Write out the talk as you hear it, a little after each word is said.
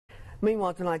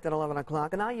Meanwhile, tonight at 11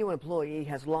 o'clock, an IU employee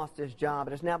has lost his job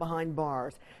and is now behind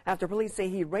bars after police say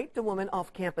he raped a woman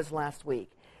off campus last week.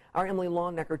 Our Emily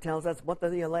Longnecker tells us what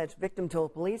the alleged victim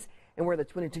told police and where the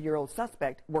 22-year-old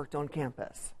suspect worked on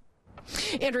campus.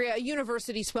 Andrea, a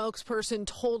university spokesperson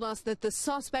told us that the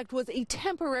suspect was a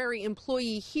temporary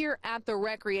employee here at the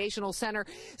recreational center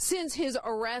since his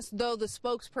arrest, though the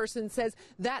spokesperson says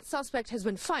that suspect has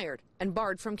been fired and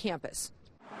barred from campus.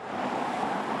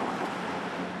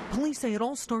 Police say it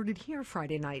all started here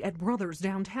Friday night at Brothers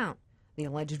downtown. The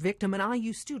alleged victim, an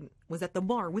IU student, was at the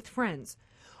bar with friends.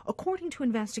 According to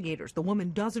investigators, the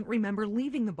woman doesn't remember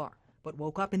leaving the bar, but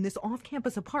woke up in this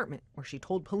off-campus apartment where she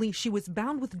told police she was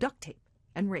bound with duct tape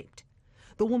and raped.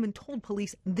 The woman told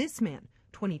police this man,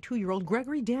 22-year-old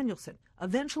Gregory Danielson,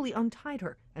 eventually untied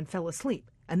her and fell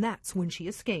asleep, and that's when she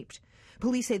escaped.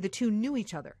 Police say the two knew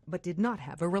each other but did not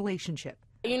have a relationship.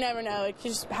 You never know. It could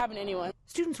just happen to anyone.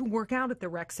 Students who work out at the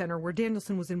rec center where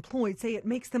Danielson was employed say it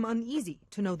makes them uneasy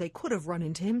to know they could have run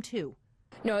into him too.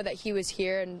 Know that he was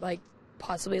here and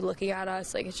possibly looking at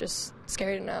us, it's just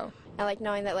scary to know. I like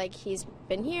knowing that he's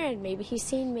been here and maybe he's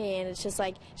seen me, and it's just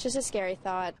a scary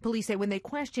thought. Police say when they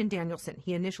questioned Danielson,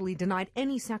 he initially denied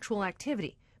any sexual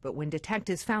activity. But when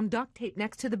detectives found duct tape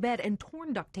next to the bed and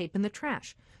torn duct tape in the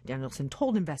trash, Danielson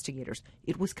told investigators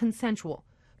it was consensual.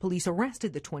 Police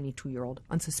arrested the 22-year-old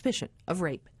on suspicion of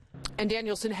rape. And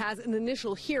Danielson has an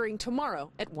initial hearing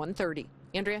tomorrow at 1:30.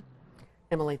 Andrea?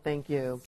 Emily, thank you.